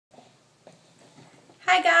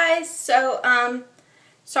Hi guys,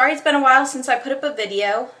 sorry it's been a while since I put up a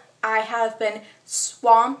video. I have been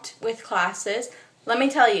swamped with classes. Let me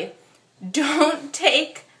tell you, don't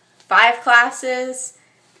take 5 classes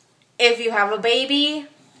if you have a baby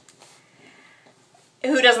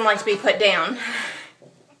who doesn't like to be put down.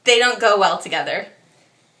 They don't go well together.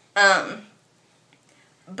 But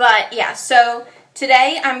yeah, so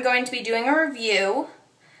today I'm going to be doing a review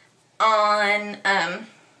on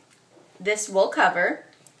this wool cover.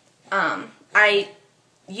 I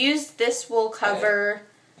used this wool cover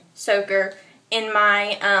soaker in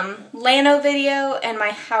my Lano video and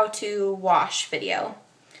my how to wash video.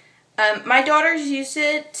 My daughters use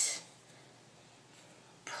it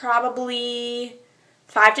probably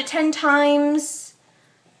 5 to 10 times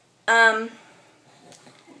at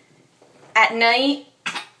night.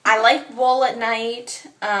 I like wool at night.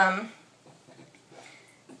 I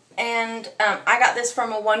got this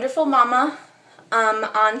from a wonderful mama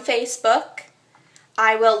on Facebook.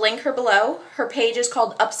 I will link her below. Her page is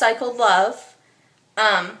called Upcycled Love.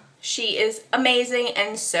 She is amazing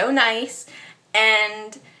and so nice,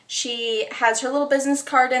 and she has her little business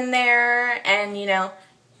card in there, and you know,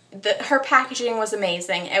 her packaging was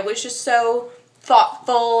amazing. It was just so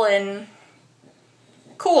thoughtful and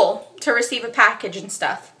cool to receive a package and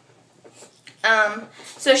stuff.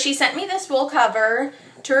 So she sent me this wool cover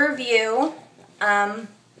to review,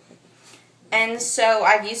 and so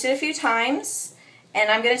I've used it a few times,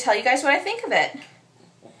 and I'm going to tell you guys what I think of it.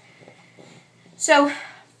 So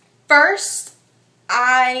first,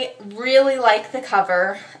 I really like the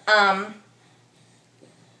cover.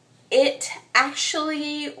 It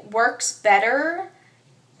actually works better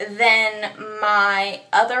than my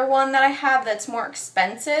other one that I have that's more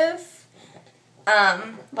expensive,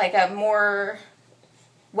 like a more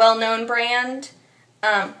well-known brand.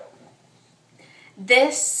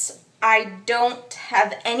 This, I don't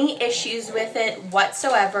have any issues with it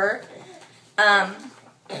whatsoever.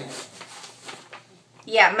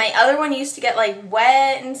 Yeah, my other one used to get like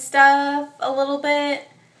wet and stuff a little bit,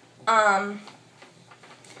 but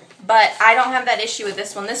I don't have that issue with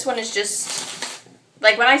this one. This one is just,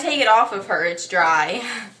 like, when I take it off of her, it's dry.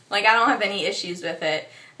 Like, I don't have any issues with it.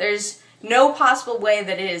 There's no possible way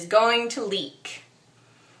that it is going to leak.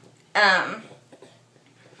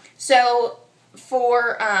 So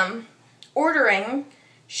for ordering,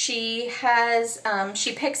 she has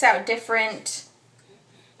she picks out different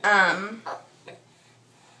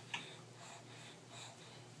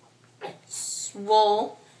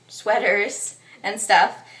wool sweaters and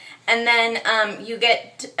stuff, and then you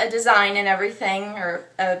get a design and everything, or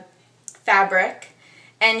a fabric,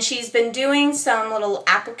 and she's been doing some little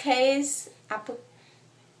appliques,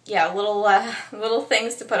 little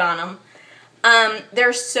things to put on them.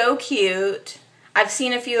 They're so cute. I've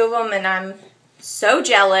seen a few of them and I'm so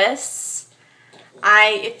jealous.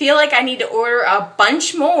 I feel like I need to order a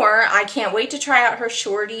bunch more. I can't wait to try out her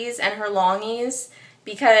shorties and her longies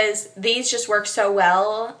because these just work so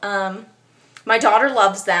well. My daughter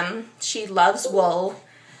loves them. She loves wool.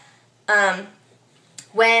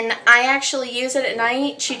 When I actually use it at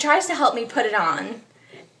night, she tries to help me put it on.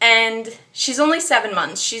 And she's only 7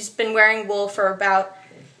 months. She's been wearing wool for about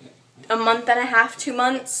a month and a half, 2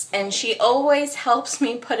 months, and she always helps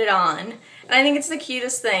me put it on. And I think it's the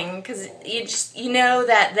cutest thing, because you know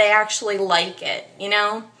that they actually like it, you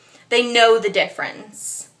know? They know the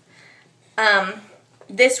difference.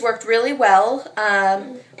 This worked really well.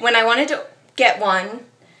 When I wanted to get one,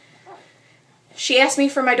 she asked me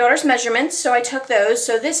for my daughter's measurements, so I took those.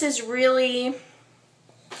 So this is really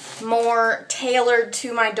more tailored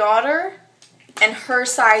to my daughter and her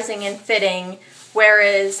sizing and fitting,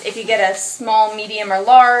 whereas if you get a small, medium, or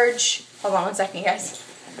large, hold on one second, guys.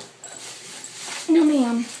 No,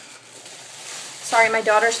 ma'am. Sorry, my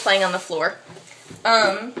daughter's playing on the floor.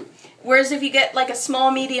 Whereas if you get like a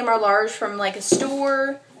small, medium, or large from like a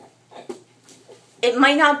store, it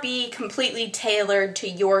might not be completely tailored to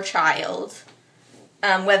your child.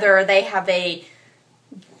 Whether they have a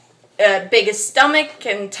biggest stomach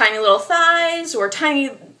and tiny little thighs, or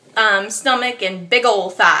tiny stomach and big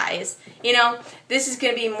old thighs. You know, this is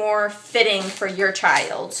going to be more fitting for your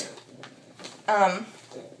child.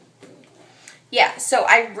 Yeah, so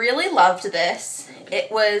I really loved this.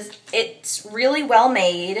 It's really well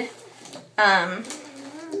made. I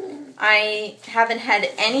haven't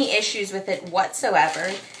had any issues with it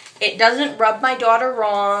whatsoever. It doesn't rub my daughter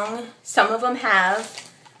wrong. Some of them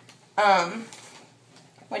have.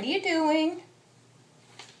 What are you doing?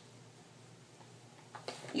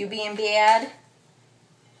 You being bad?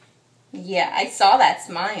 Yeah, I saw that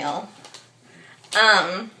smile.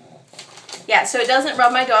 Yeah, so it doesn't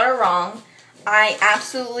rub my daughter wrong. I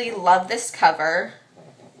absolutely love this cover.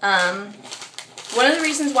 One of the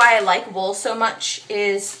reasons why I like wool so much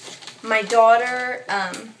is my daughter,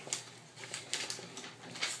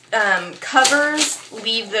 covers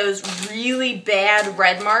leave those really bad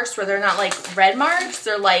red marks where they're not like red marks,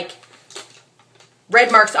 they're like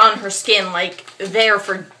red marks on her skin, like there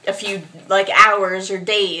for a few like hours or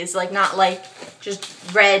days, like not like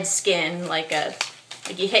just red skin, like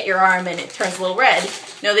you hit your arm and it turns a little red.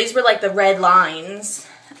 No, these were like the red lines.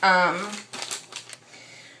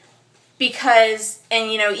 Because,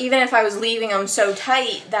 and you know, even if I was leaving them so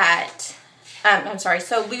tight that, I'm sorry,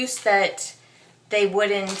 so loose that they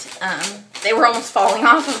wouldn't, they were almost falling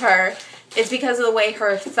off of her, it's because of the way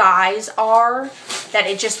her thighs are, that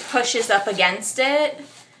it just pushes up against it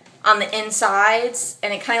on the insides,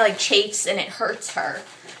 and it kind of like chafes and it hurts her.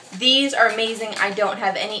 These are amazing. I don't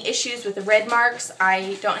have any issues with the red marks.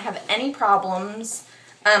 I don't have any problems.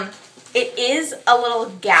 It is a little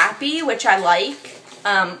gappy, which I like.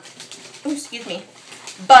 Ooh, excuse me.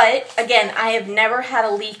 But, again, I have never had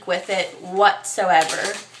a leak with it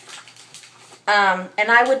whatsoever.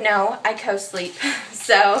 And I would know. I co-sleep.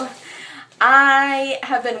 So, I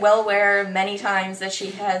have been well aware many times that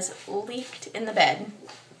she has leaked in the bed.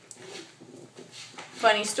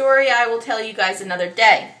 Funny story, I will tell you guys another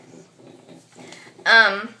day.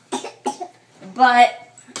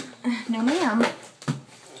 But, no ma'am.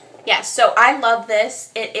 Yeah, so I love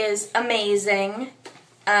this. It is amazing.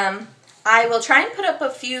 I will try and put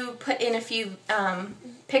in a few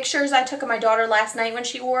pictures I took of my daughter last night when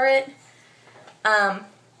she wore it. I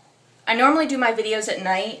normally do my videos at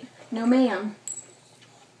night. No ma'am.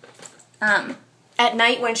 At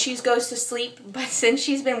night when she goes to sleep, but since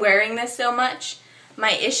she's been wearing this so much,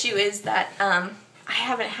 my issue is that I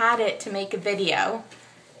haven't had it to make a video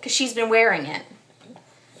because she's been wearing it.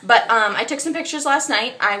 But I took some pictures last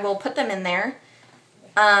night. I will put them in there.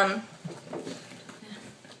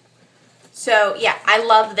 So, yeah, I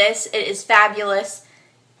love this. It is fabulous.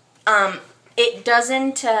 It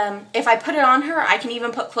doesn't, if I put it on her, I can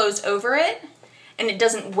even put clothes over it, and it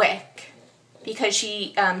doesn't wick because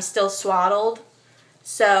she still swaddled.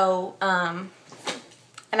 So, and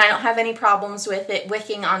I don't have any problems with it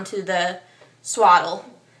wicking onto the swaddle.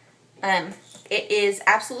 It is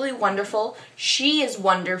absolutely wonderful. She is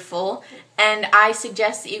wonderful, and I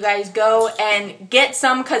suggest that you guys go and get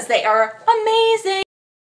some because they are amazing.